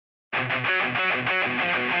Hi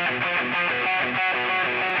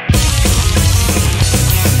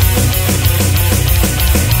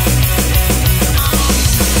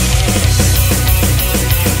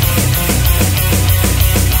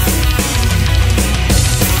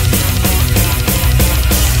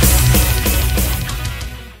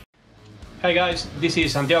guys, this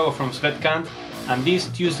is Santiago from Svet Kant, and this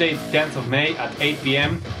Tuesday 10th of May at 8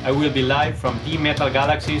 p.m. I will be live from The Metal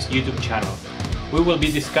Galaxy's YouTube channel. We will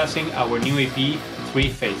be discussing our new EP, 3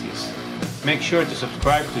 Phases. Make sure to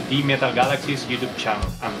subscribe to The Metal Galaxy's YouTube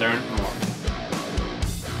channel and learn more.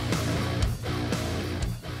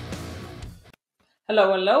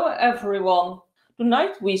 Hello everyone.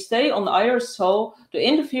 Tonight we stay on MAIr Soul to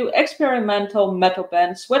interview experimental metal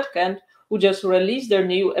band Svet Kant, who just released their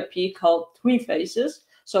new EP called 3 Phases.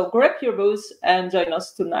 So grab your booze and join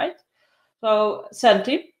us tonight. So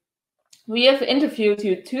Santi, we have interviewed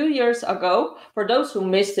you 2 years ago. For those who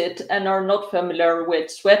missed it and are not familiar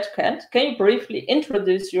with Svet Kant, can you briefly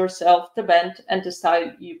introduce yourself, the band, and the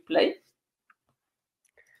style you play?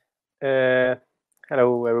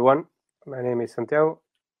 Hello everyone, my name is Santiago.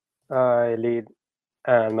 I lead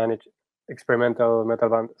and manage experimental metal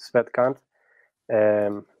band Svet Kant.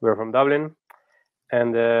 We're from Dublin,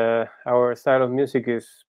 and our style of music is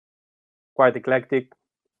quite eclectic.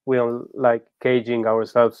 We don't like caging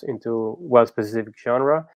ourselves into one specific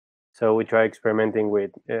genre, so we try experimenting with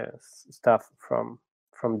stuff from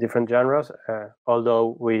different genres,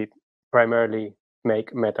 although we primarily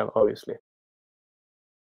make metal, obviously.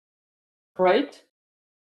 Great.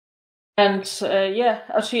 And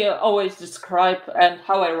as you always describe, and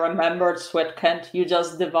how I remembered Svet Kant, you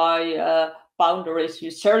just divide boundaries, you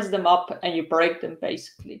search them up and you break them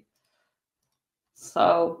basically.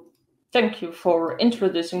 So thank you for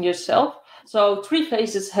introducing yourself. So 3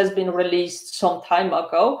 Phases has been released some time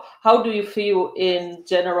ago. How do you feel in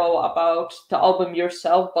general about the album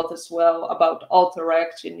yourself, but as well about all the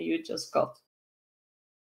reaction you just got?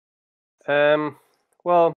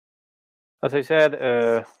 Well, as I said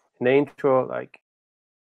in the intro, like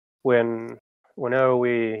whenever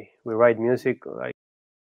we write music, like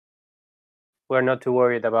we're not too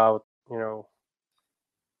worried about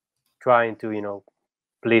trying to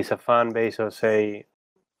please a fan base or say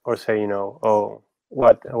oh,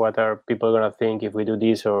 what are people gonna think if we do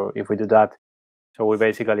this or if we do that. So we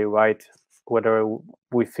basically write whatever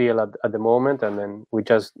we feel at the moment, and then we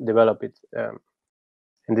just develop it.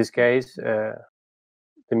 In this case, the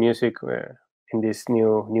music in this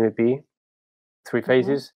new EP, 3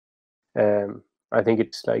 Phases, I think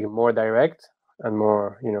it's like more direct and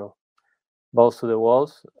more balls to the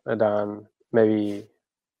walls than maybe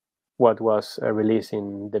what was released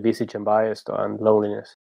in The Visage and Biased and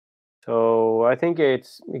Loneliness. So I think it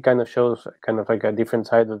kind of shows kind of like a different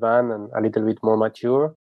side of the band and a little bit more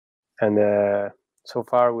mature. And so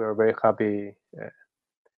far we are very happy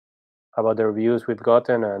about the reviews we've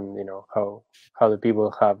gotten, and how the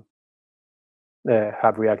people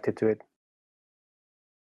have reacted to it.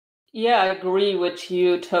 Yeah, I agree with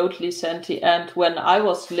you totally, Santi. And when I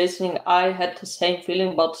was listening, I had the same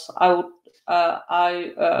feeling, but I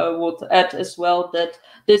would add as well that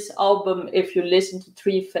this album, if you listen to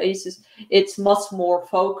 3 Phases, it's much more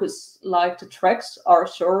focused, like the tracks are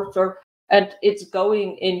shorter and it's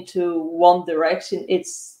going into one direction.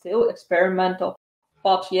 It's still experimental,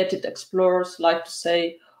 but yet it explores, like to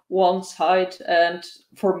say, one side. And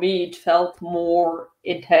for me, it felt more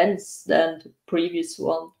intense than the previous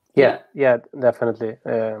one. Yeah, definitely.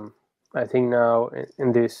 I think now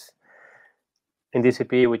in this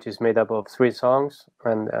EP, which is made up of 3 songs,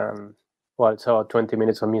 and it's about 20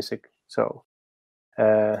 minutes of music. So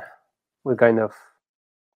we kind of,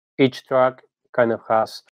 each track kind of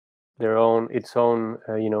has its own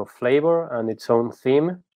flavor and its own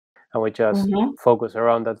theme, and we just focus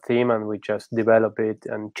around that theme, and we just develop it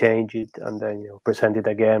and change it, and then present it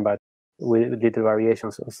again, but with little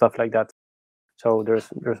variations and stuff like that. So there's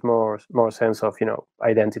more sense of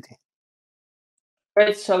identity.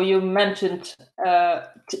 Right. So you mentioned a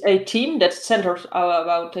team that centers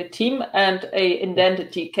about a team and a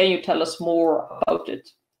identity. Can you tell us more about it?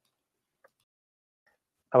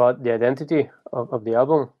 About the identity of the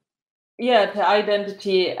album? Yeah, the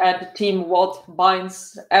identity and the team, what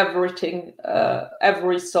binds everything,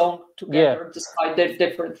 every song together, despite their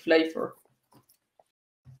different flavor.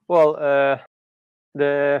 Well,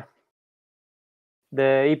 the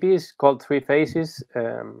EP is called 3 Phases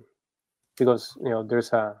because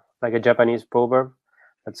there's a Japanese proverb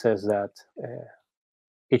that says that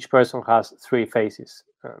each person has 3 faces.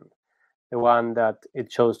 The one that it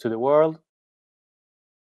shows to the world,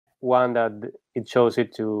 one that it shows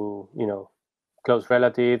it to close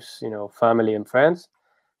relatives, family and friends,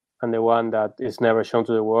 and the one that is never shown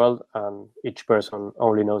to the world, and each person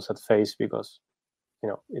only knows that face because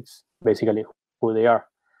it's basically who they are.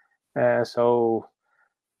 So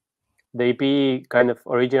the EP kind of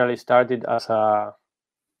originally started as a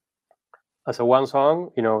one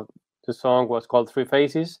song. The song was called Three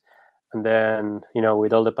Faces, and then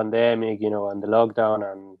with all the pandemic, and the lockdown,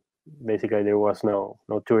 and basically there was no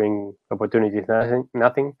touring opportunities,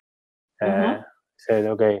 nothing. Said,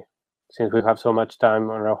 okay, since we have so much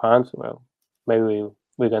time on our hands, well, maybe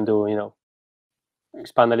we can do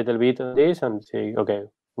expand a little bit on this and say, okay,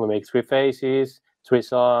 we make Three Faces, 3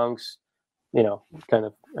 songs, kind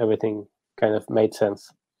of everything kind of made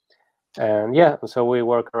sense. And so we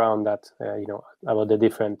work around that, about the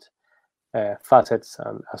different facets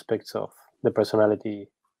and aspects of the personality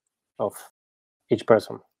of each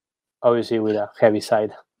person, obviously with a heavy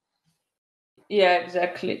side. Yeah,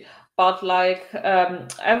 exactly. But like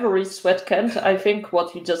every Svet Kant, I think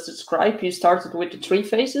what you just described, you started with the 3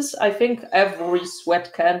 phases. I think every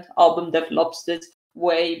Svet Kant album develops this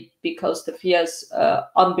way because the Fias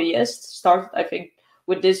Unbiased started, I think,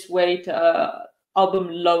 with this way. The album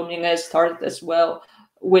Loneliness started as well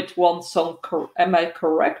with one song. Am I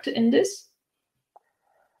correct in this?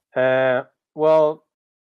 Well,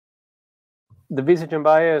 the Visage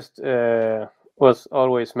Unbiased was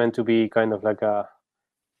always meant to be kind of like a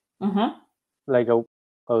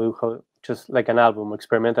just like an album,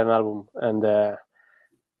 experimental album, and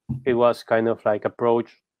it was kind of like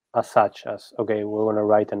approached as such as, okay, we're going to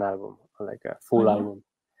write an album, like a full album.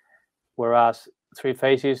 Whereas Three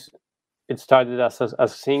Faces, it started as a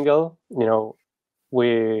single.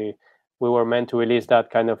 We were meant to release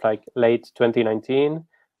that kind of like late 2019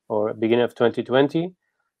 or beginning of 2020,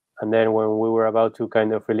 and then when we were about to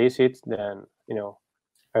kind of release it, then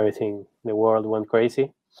everything, the world went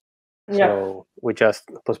crazy. So we just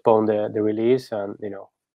postponed the release, and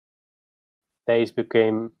days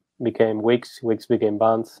became weeks became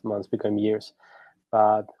months became years.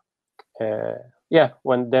 But when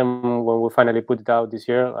we finally put it out this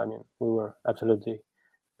year, I mean, we were absolutely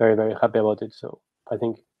very, very happy about it. So I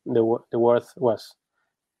think the worth was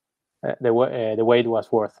the wait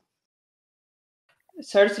was worth.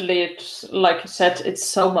 Certainly, it's like you said, it's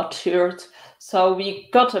so matured. So we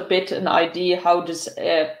got a bit an idea how this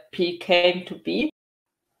EP came to be.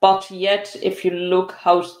 But yet, if you look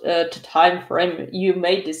how the time frame, you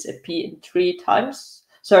made this EP in 3 times.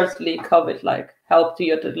 Certainly, COVID helped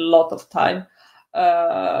you at a lot of time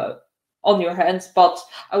on your hands. But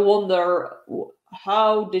I wonder,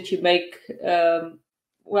 how did you make?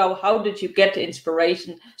 How did you get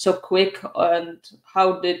inspiration so quick, and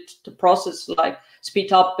how did the process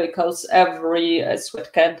speed up? Because every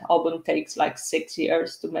Svet Kant album takes 6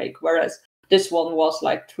 years to make, whereas this one was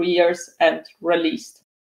 3 years and released.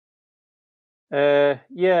 I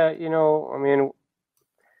mean,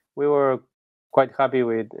 we were quite happy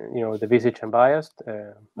with the Visage Unbiased,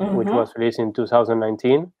 which was released in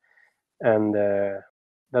 2019, and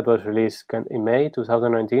that was released in May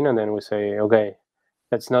 2019. And then we say, okay,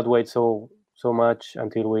 let's not wait so much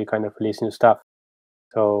until we kind of release new stuff.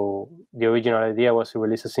 So the original idea was to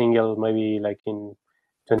release a single maybe in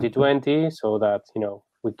 2020, so that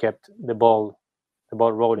we kept the ball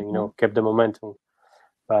rolling, kept the momentum.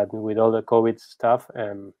 But with all the COVID stuff,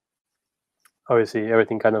 obviously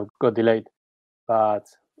everything kind of got delayed. But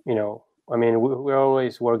I mean, we're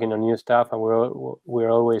always working on new stuff, and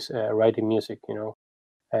we're always writing music.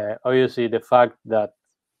 Obviously the fact that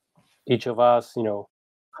each of us,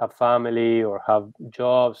 have family or have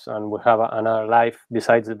jobs, and we have another life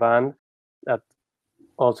besides the band, that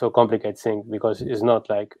also complicates things, because it's not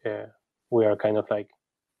like we are kind of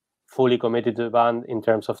fully committed to the band in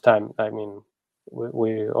terms of time. I mean,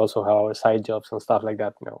 we also have our side jobs and stuff like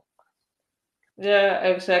that. Yeah,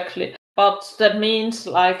 exactly. But that means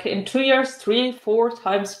in 2 years, 3, 4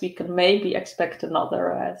 times, we can maybe expect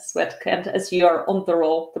another Svet Kant, as you are on the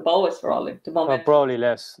roll. The ball is rolling at the moment. Well, probably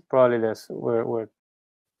less. We're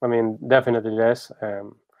I mean, definitely less.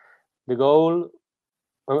 The goal,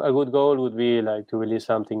 a good goal would be to release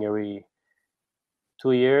something every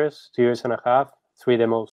 2 years, 2 years and a half, 3 the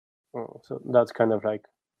most. So that's kind of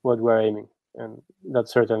what we're aiming, and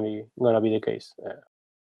that's certainly gonna be the case,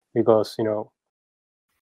 because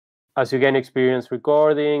as you gain experience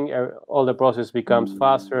recording, all the process becomes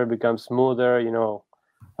faster, becomes smoother.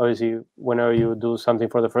 Obviously, whenever you do something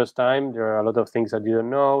for the first time, there are a lot of things that you don't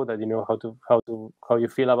know, that how you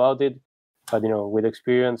feel about it. But with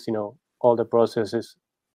experience, all the processes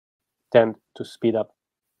tend to speed up.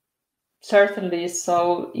 Certainly.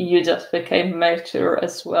 So you just became MAIr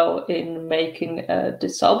as well in making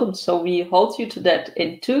this album. So we hold you to that.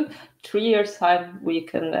 In 2-3 years' time, we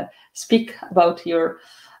can speak about your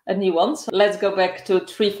new ones. Let's go back to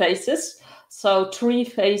Three Faces. So Three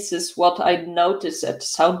Faces, what I noticed at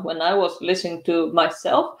sound when I was listening to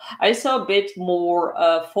myself, I saw a bit more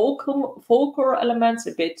folklore elements,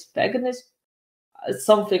 a bit paganism,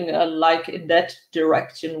 something like in that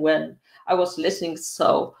direction when I was listening.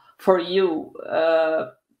 So for you,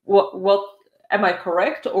 what am I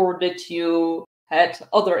correct, or did you had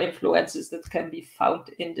other influences that can be found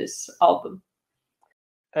in this album?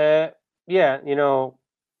 Yeah,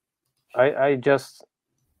 I just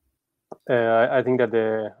I think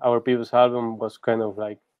that our previous album was kind of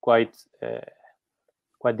like quite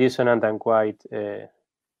dissonant and quite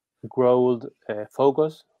growled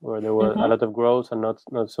focus, where there were a lot of growls and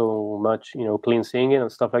not so much clean singing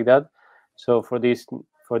and stuff like that. So for this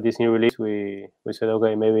new release, we said,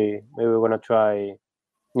 okay, maybe we're gonna try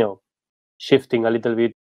shifting a little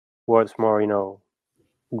bit towards more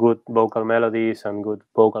good vocal melodies and good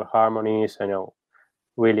vocal harmonies,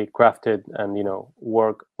 really crafted and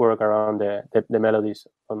work around the melodies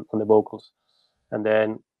on the vocals, and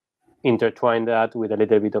then intertwine that with a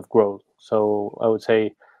little bit of growth. So I would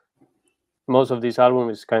say most of this album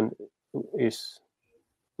is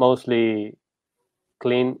mostly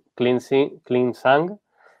clean sang,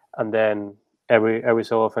 and then every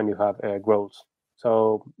so often you have growths.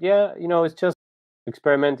 So yeah, it's just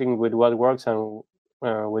experimenting with what works and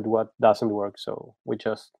with what doesn't work. So we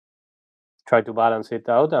just try to balance it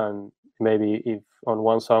out, and maybe if on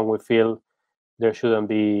one song we feel there shouldn't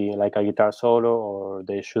be like a guitar solo or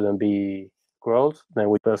there shouldn't be growls, then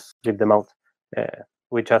we just leave them out.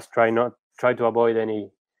 We just try to avoid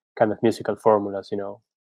any kind of musical formulas,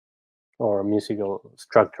 or musical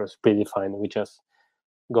structures predefined. We just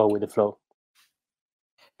go with the flow.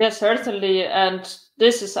 Yeah, certainly. And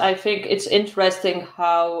this is, I think it's interesting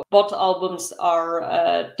how both albums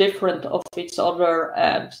are different of each other.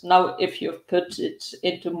 And now if you've put it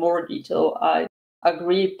into more detail, I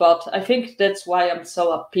agree. But I think that's why I'm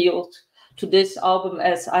so appealed to this album,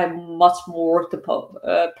 as I'm much more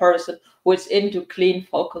the person who's into clean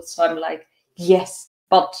vocals. So I'm like, yes,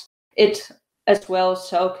 but it as well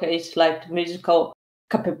showcased like the musical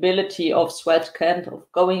capability of Svet Kant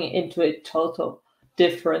of going into a total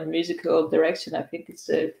different musical direction. I think it's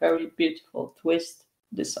a very beautiful twist,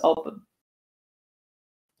 this album.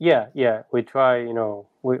 Yeah, we try,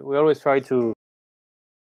 we always try to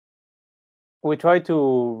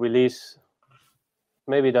release.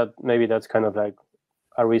 Maybe that's kind of like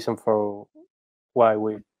a reason for why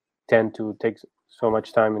we tend to take so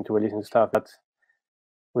much time into releasing stuff. That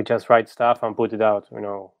we just write stuff and put it out.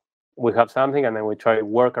 We have something and then we try to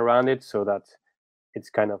work around it so that it's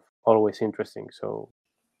kind of always interesting. So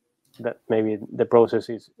that maybe the process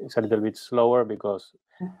is a little bit slower, because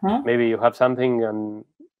maybe you have something and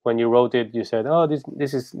when you wrote it you said, oh,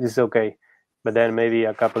 this is okay, but then maybe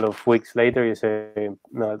a couple of weeks later you say,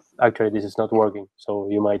 no, actually this is not working, so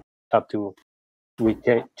you might have to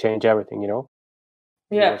change everything.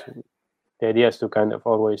 Yeah, because the idea is to kind of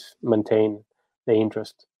always maintain the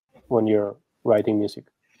interest when you're writing music.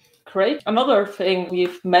 great. Another thing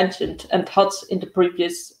we've mentioned and touched in the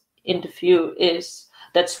previous interview is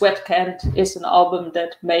that Svet Kant is an album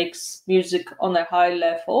that makes music on a high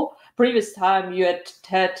level. Previous time you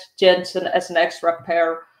had Jensen as an extra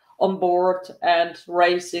pair on board and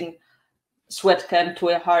raising Svet Kant to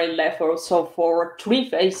a high level. So for Three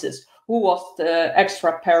Faces, who was the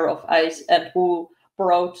extra pair of eyes and who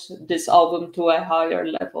brought this album to a higher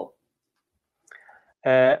level?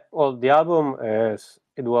 Well, the album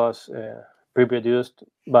was pre-produced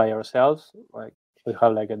by ourselves. Like we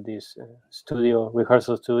have like this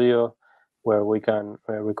rehearsal studio where we can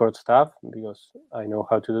record stuff, because I know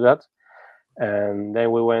how to do that. And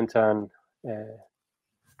then we went and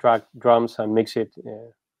track drums and mix it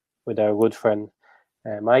with our good friend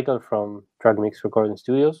Michael from Track Mix Recording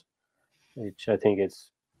Studios, which I think is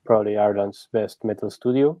probably Ireland's best metal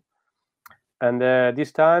studio. And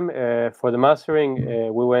this time for the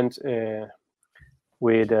mastering, we went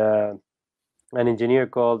with an engineer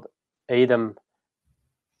called Adam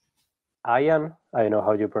Ayan. I don't know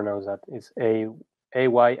how you pronounce that. It's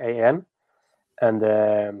Ayan,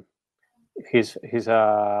 and he's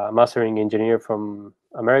a mastering engineer from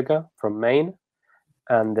America, from Maine,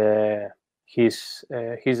 and he's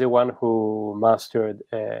the one who mastered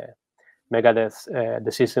Megadeth's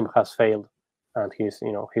 "The System Has Failed," and he's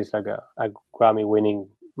like a Grammy-winning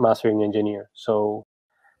mastering engineer. So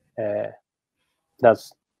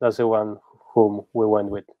that's the one whom we went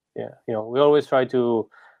with. Yeah, we always try to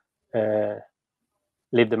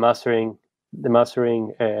leave the mastering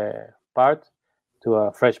part to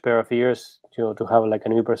a fresh pair of ears, to have like a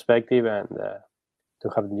new perspective and to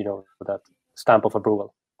have that stamp of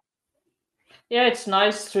approval. Yeah, it's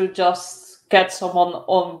nice to just get someone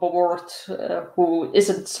on board who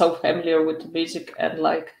isn't so familiar with the music and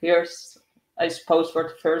like here's, I suppose, for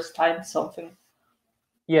the first time something.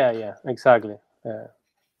 Yeah, exactly.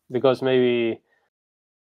 Because maybe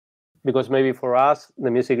for us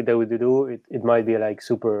the music that we do, it might be like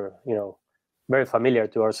super, very familiar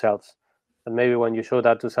to ourselves, and maybe when you show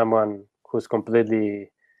that to someone who's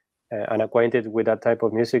completely unacquainted with that type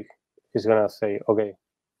of music, he's gonna say, okay,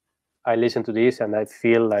 I listen to this and I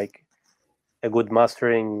feel like a good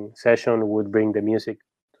mastering session would bring the music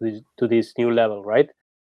to this new level, right?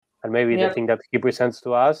 And maybe the thing that he presents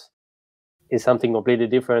to us is something completely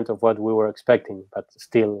different of what we were expecting, but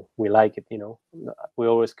still we like it. We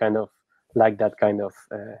always kind of like that kind of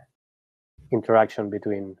interaction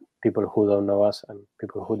between people who don't know us and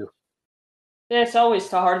people who do. Yeah, it's always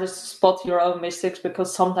the hardest to spot your own mistakes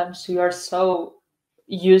because sometimes you are so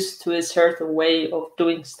used to a certain way of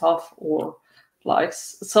doing stuff, or like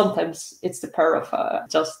sometimes it's the pair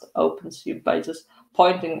just opens you by just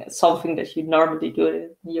pointing at something that you normally do,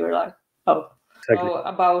 and you're like, oh. Exactly. So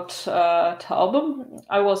about the album,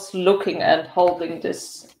 I was looking and holding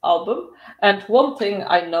this album, and one thing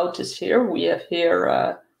I noticed here, we have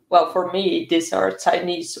here, well, for me, these are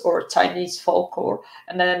Chinese folklore,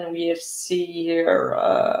 and then we see here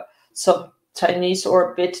some Chinese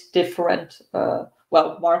or a bit different,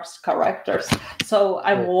 Marx characters. So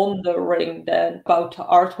I'm wondering then about the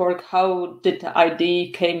artwork. How did the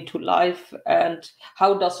idea came to life, and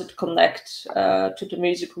how does it connect to the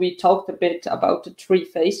music? We talked a bit about the three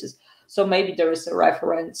phases, so maybe there is a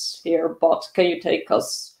reference here. But can you take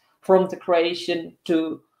us from the creation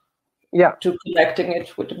to connecting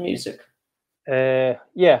it with the music?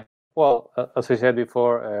 Yeah. Well, as I said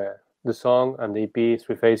before, the song and the EP,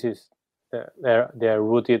 Three Phases, they are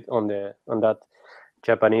rooted on that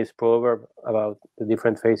Japanese proverb about the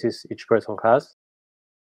different phases each person has.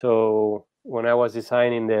 So when I was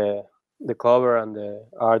designing the cover and the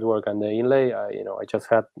artwork and the inlay, I just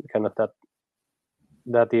had kind of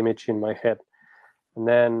that image in my head, and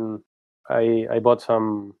then I bought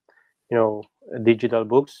some digital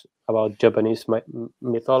books about Japanese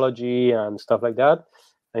mythology and stuff like that.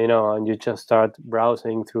 And you just start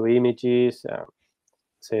browsing through images,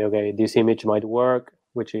 say, okay, this image might work,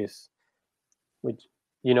 which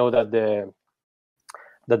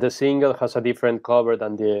that the single has a different cover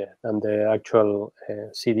than the actual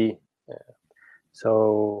CD.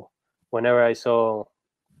 So whenever I saw,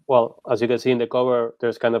 well, as you can see in the cover,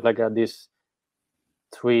 there's kind of like this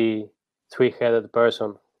three-headed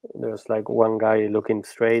person. There's like one guy looking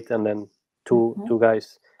straight, and then two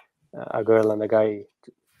guys, a girl and a guy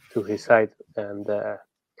to his side. And that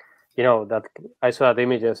I saw that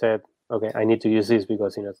image and said, okay, I need to use this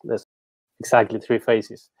because there's exactly three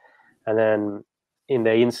faces. And then in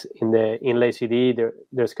the inlay CD,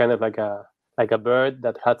 there's kind of like a bird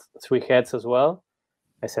that had three heads as well.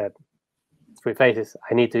 I said, three faces,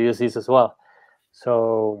 I need to use this as well.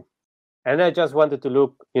 So, and I just wanted to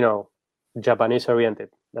look, Japanese oriented.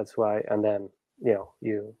 That's why. And then,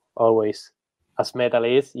 you always, as metal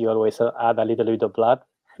is, you always add a little bit of blood,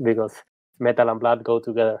 because metal and blood go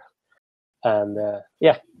together. And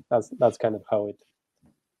that's kind of how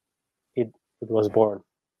it was born.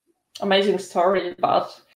 Amazing story,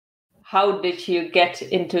 but how did you get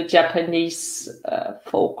into Japanese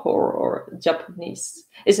folklore or Japanese?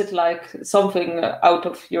 Is it like something out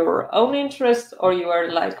of your own interest, or you are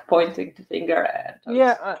like pointing the finger at?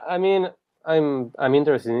 Yeah, I mean, I'm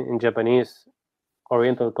interested in Japanese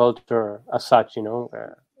Oriental culture as such.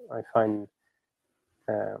 I find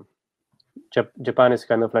Japan is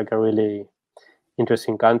kind of like a really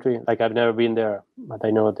interesting country. Like, I've never been there, but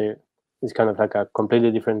I know it's kind of like a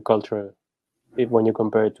completely different culture when you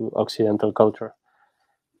compare it to Occidental culture.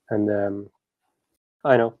 And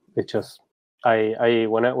I know it's just when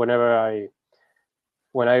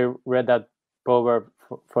I read that proverb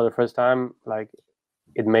for the first time, like,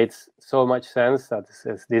 it made so much sense that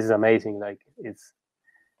this is amazing. Like, it's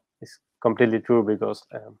completely true, because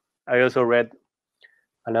I also read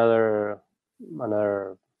another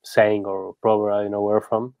saying or proverb, I don't know where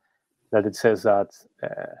from, that it says that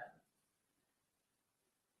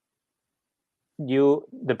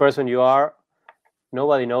the person you are,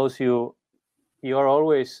 nobody knows you. You are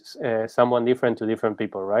always someone different to different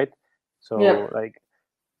people, right? So, like,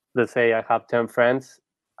 let's say I have 10 friends.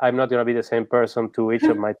 I'm not going to be the same person to each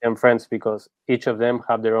of my 10 friends, because each of them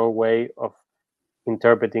have their own way of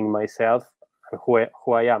interpreting myself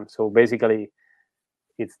who I am. So basically,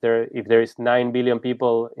 if there is 9 billion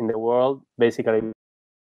people in the world, basically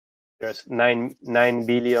there's 9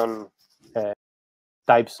 billion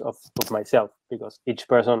types of myself, because each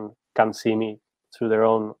person can see me through their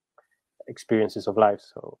own experiences of life.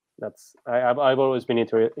 So that's I've always been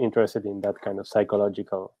interested in that kind of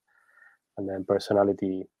psychological and then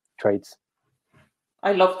personality traits.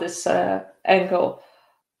 I love this angle.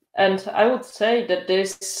 And I would say that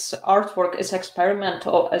this artwork is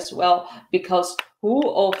experimental as well, because who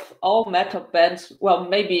of all metal bands, well,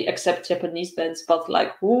 maybe except Japanese bands, but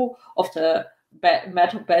like who of the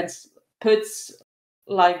metal bands puts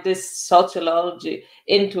like this sociology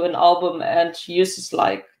into an album and uses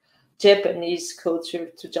like Japanese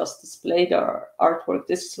culture to just display their artwork?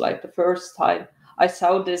 This is like the first time I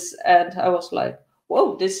saw this, and I was like,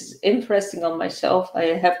 whoa, this is interesting on myself. I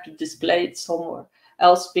have to display it somewhere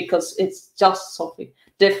else, because it's just something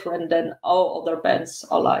different than all other bands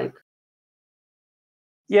alike.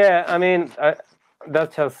 Yeah, I mean, I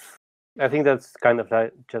think that's kind of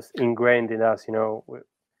like just ingrained in us, you know.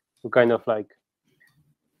 We kind of like,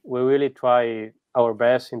 we really try our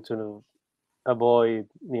best into avoid,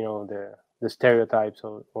 you know, the stereotypes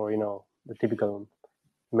or you know, the typical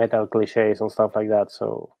metal cliches and stuff like that.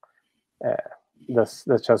 So that's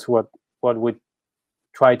just what we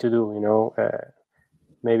try to do, you know.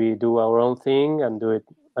 Maybe do our own thing and do it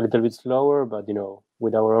a little bit slower, but you know,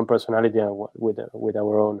 with our own personality and with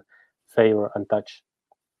our own flavor and touch.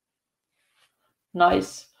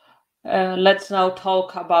 Nice. Let's now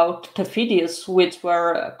talk about the videos, which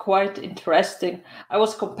were quite interesting. I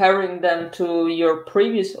was comparing them to your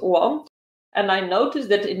previous one, and I noticed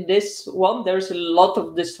that in this one there's a lot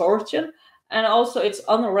of distortion, and also it's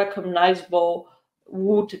unrecognizable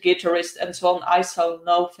wood guitarist and so on. I saw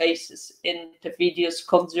no faces in the videos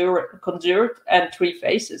Conjured and Three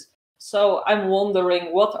Faces. So I'm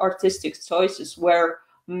wondering what artistic choices were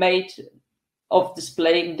made of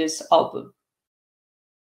displaying this album.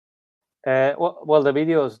 Well, the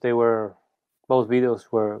videos, both videos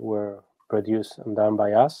were produced and done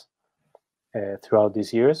by us throughout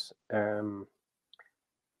these years.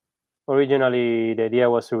 Originally, the idea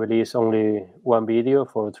was to release only one video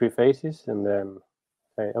for Three Faces, and then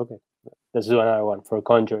say, okay, let's do another one for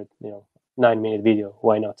Conjured, you know, 9-minute video.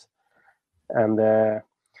 Why not? And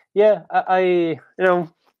yeah, I you know,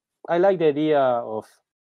 I like the idea of,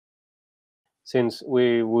 since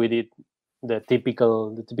we did the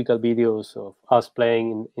typical videos of us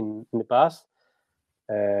playing in the past.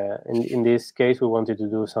 In this case, we wanted to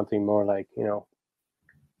do something more like, you know,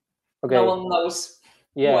 okay, no one knows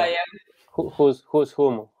who I am. Who's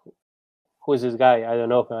whom? Who's this guy? I don't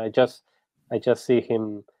know. I just see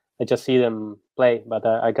him. I just see them play, but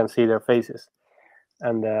I can see their faces,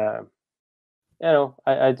 and you know,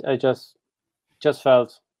 I just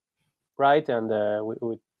felt right, and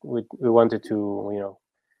we wanted to, you know,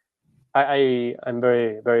 I'm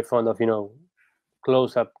very fond of, you know,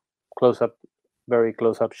 close up, very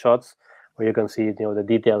close up shots where you can see, you know, the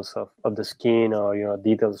details of the skin, or you know,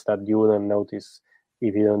 details that you wouldn't notice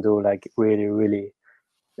if you don't do like really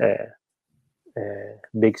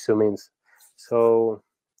big zoom ins. So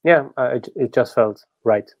yeah, it just felt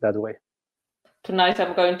right that way. Tonight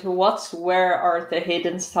I'm going to watch where are the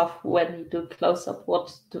hidden stuff when you do close up.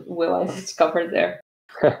 What will I discover there?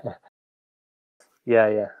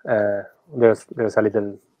 Yeah. There's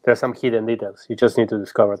some hidden details. You just need to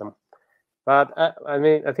discover them. But I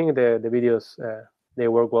mean, I think the videos, they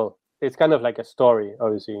work well. It's kind of like a story,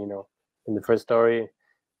 obviously. You know, in the first story,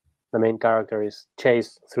 the main character is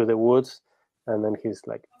chased through the woods, and then he's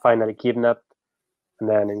like finally kidnapped. And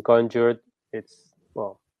then in Conjured, it's,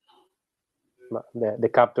 well, the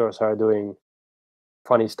captors are doing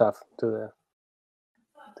funny stuff to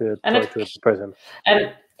the tortured person.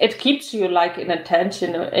 And it keeps you like in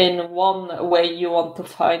attention. In one way, you want to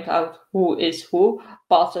find out who is who,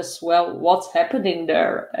 but as well what's happening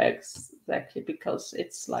there exactly, because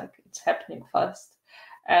it's like it's happening fast.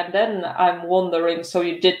 And then I'm wondering, so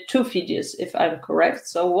you did 2 videos, if I'm correct.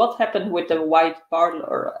 So what happened with the white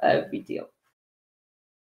Parlour video?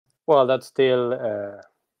 Well, that's still an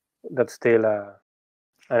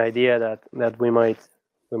idea that we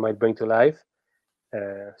might bring to life.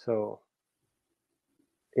 So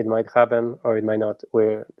it might happen or it might not.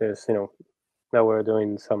 There's, you know, now we're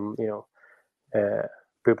doing some, you know,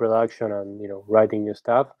 pre-production and, you know, writing new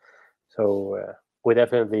stuff. So we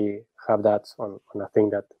definitely have that on a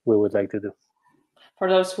thing that we would like to do. For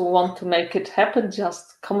those who want to make it happen,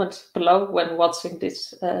 just comment below when watching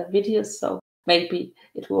this video. So maybe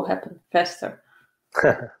it will happen faster.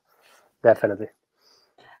 Definitely.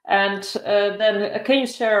 And then can you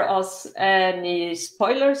share us any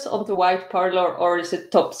spoilers on the White Parlour, or is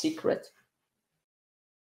it top secret?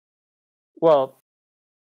 Well,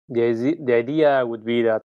 the idea would be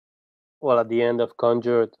that, well, at the end of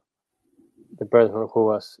Conjured, the person who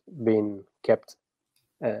was being kept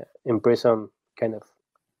in prison kind of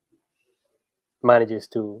manages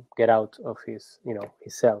to get out of his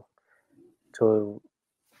cell. So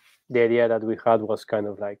the idea that we had was kind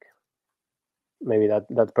of like maybe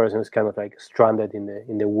that person is kind of like stranded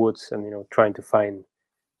in the woods and trying to find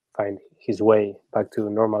his way back to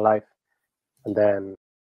normal life, and then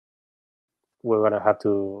we're gonna have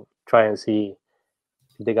to try and see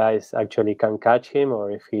if the guys actually can catch him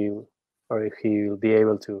or if he will be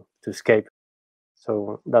able to escape.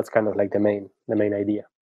 So that's kind of like the main idea.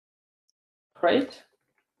 Great.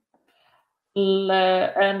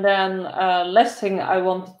 And then last thing I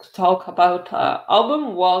wanted to talk about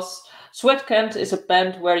album was Svet Kant is a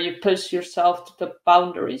band where you push yourself to the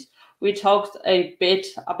boundaries. We talked a bit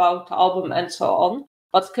about the album and so on,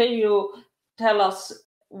 but can you tell us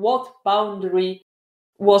what boundary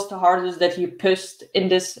was the hardest that you pushed in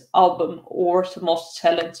this album, or the most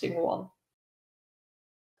challenging one?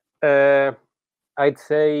 I'd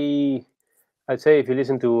say if you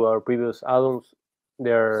listen to our previous albums,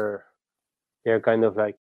 they're kind of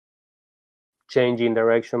like changing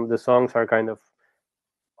direction. The songs are kind of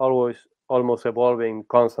almost evolving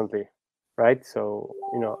constantly, right? So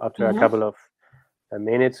after a couple of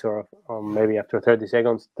minutes or maybe after 30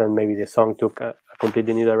 seconds, then maybe the song took a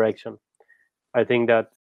completely new direction. I think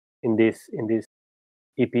that in this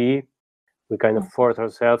EP, we kind of force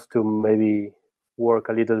ourselves to maybe work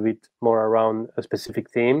a little bit more around a specific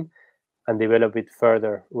theme and develop it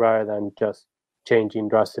further rather than just changing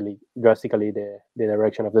drastically the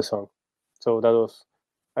direction of the song. So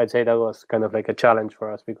I'd say that was kind of like a challenge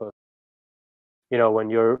for us, because when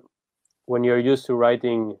you're used to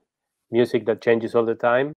writing music that changes all the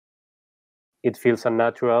time, it feels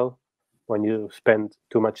unnatural when you spend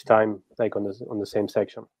too much time like on the same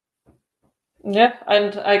section. Yeah,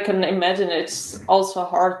 and I can imagine it's also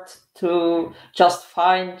hard to just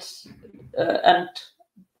find and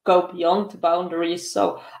go beyond the boundaries.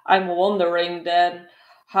 So I'm wondering then,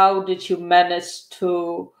 how did you manage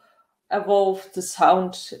to evolve the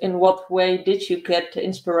sound? In what way did you get the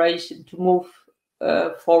inspiration to move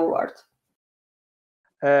forward?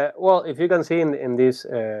 Well, if you can see in this,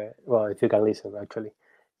 if you can listen actually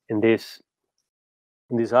in this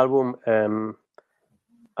album,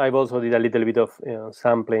 I've also did a little bit of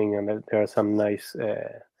sampling, and there are some nice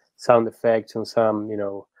sound effects and some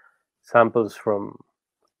samples from.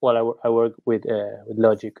 Well, I work with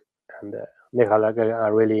Logic, and they have like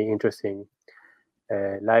a really interesting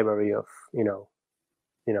library of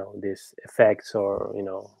these effects, or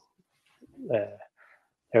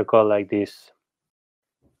they're called like these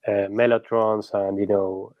mellotrons, and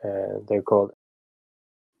they're called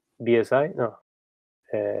BSI, no,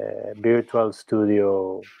 virtual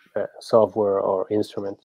studio software or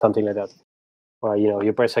instrument, something like that. Or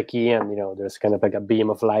you press a key and there's kind of like a beam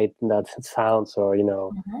of light that sounds, or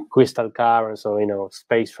crystal caverns, or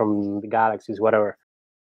space from the galaxies, whatever.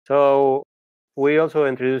 So we also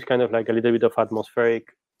introduced kind of like a little bit of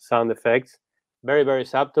atmospheric sound effects, very, very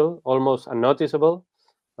subtle, almost unnoticeable.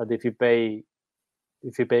 But if you pay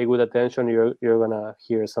good attention, you're gonna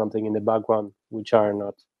hear something in the background which are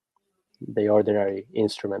not the ordinary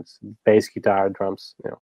instruments, bass guitar, drums,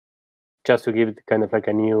 just to give it kind of like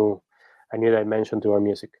a new dimension to our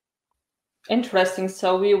music. Interesting.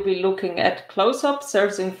 So we'll be looking at close-up,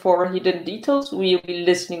 searching for hidden details. We'll be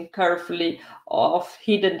listening carefully of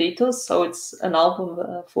hidden details. So it's an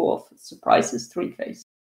album full of surprises, three-phase.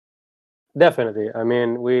 Definitely. I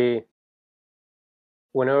mean,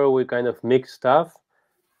 whenever we kind of mix stuff,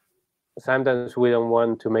 sometimes we don't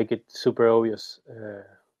want to make it super obvious.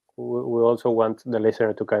 We also want the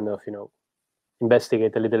listener to kind of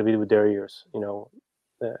investigate a little bit with their ears.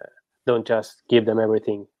 Don't just give them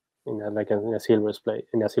everything in a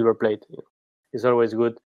silver plate. It's always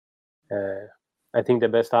good. I think the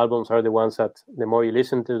best albums are the ones that the more you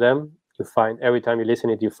listen to them, you find every time you listen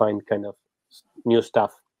it, you find kind of new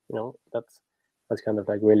stuff. That's kind of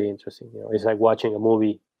like really interesting. It's like watching a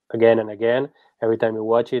movie again and again. Every time you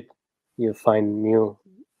watch it, you find new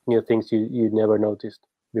things you never noticed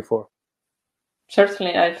before.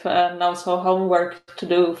 Certainly, I've now some homework to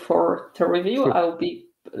do for the review. I'll be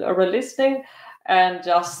re-listening and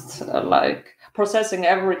just like processing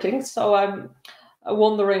everything. So I'm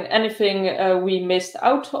wondering, anything we missed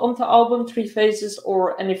out on the album Three Phases,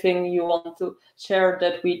 or anything you want to share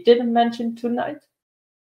that we didn't mention tonight?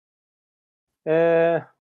 No,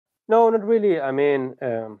 No, not really. I mean,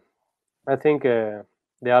 I think the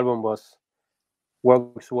album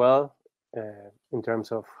works well in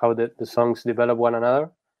terms of how the songs develop one another.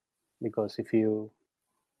 Because if you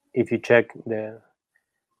check the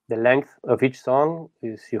length of each song,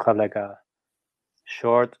 is you have like a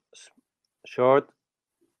short,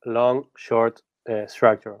 long, short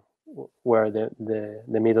structure, where the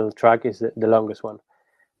middle track is the longest one,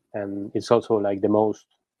 and it's also like the most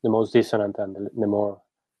dissonant and the more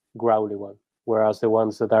growly one. Whereas the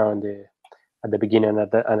ones that are at the beginning and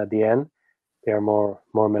at the end, they are more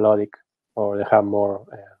melodic, or they have more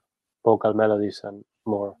vocal melodies and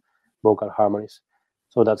more vocal harmonies.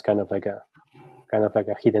 So that's kind of like a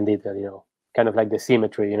hidden detail, kind of like the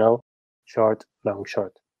symmetry, short, long,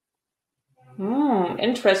 short.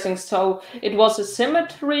 Interesting. So it was a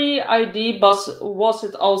symmetry idea, but was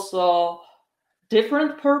it also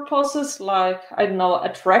different purposes, like, I don't know,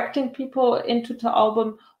 attracting people into the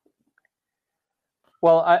album?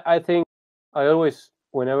 Well, I think I always,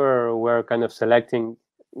 whenever we're kind of selecting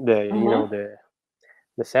the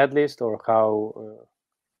the set list, or how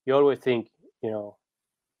you always think,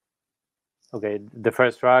 okay, the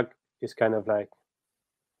first track is kind of like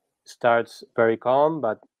starts very calm,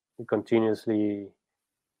 but it continuously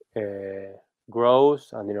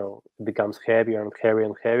grows, and it becomes heavier and heavier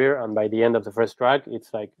and heavier, and by the end of the first track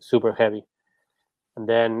it's like super heavy, and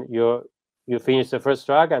then you finish the first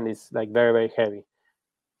track and it's like very, very heavy.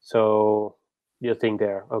 So you think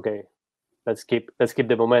there, okay, let's keep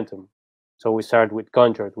the momentum. So we start with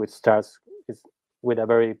Conjured, which starts with a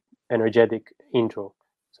very energetic intro.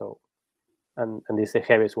 So and this is the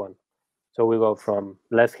heaviest one. So we go from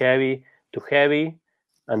less heavy to heavy,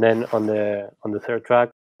 and then on the third track,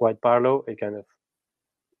 White Parlour, it kind of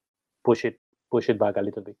push it back a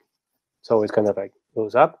little bit. So it's kind of like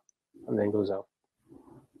goes up and then goes down.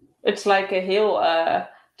 It's like a hill,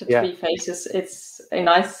 the three phases. It's a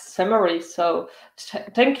nice summary. So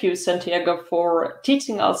thank you, Santiago, for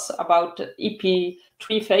teaching us about the EP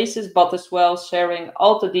Three Phases, but as well sharing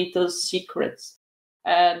all the details, secrets,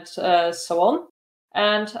 and so on.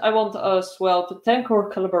 And I want as well to thank our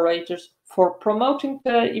collaborators for promoting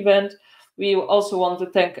the event. We also want to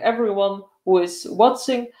thank everyone who is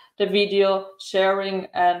watching the video, sharing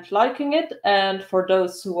and liking it. And for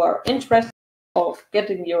those who are interested of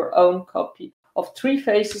getting your own copy of Three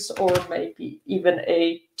Phases, or maybe even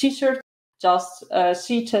a t-shirt, just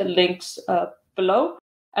see the links below,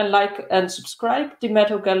 and like and subscribe the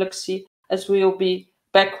Metal Galaxy, as we will be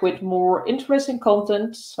back with more interesting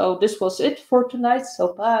content. So this was it for tonight.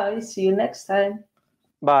 So bye. See you next time.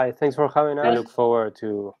 Bye. Thanks for having us. I look forward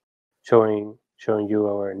to showing you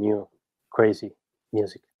our new crazy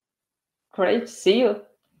music. Great. See you.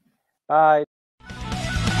 Bye.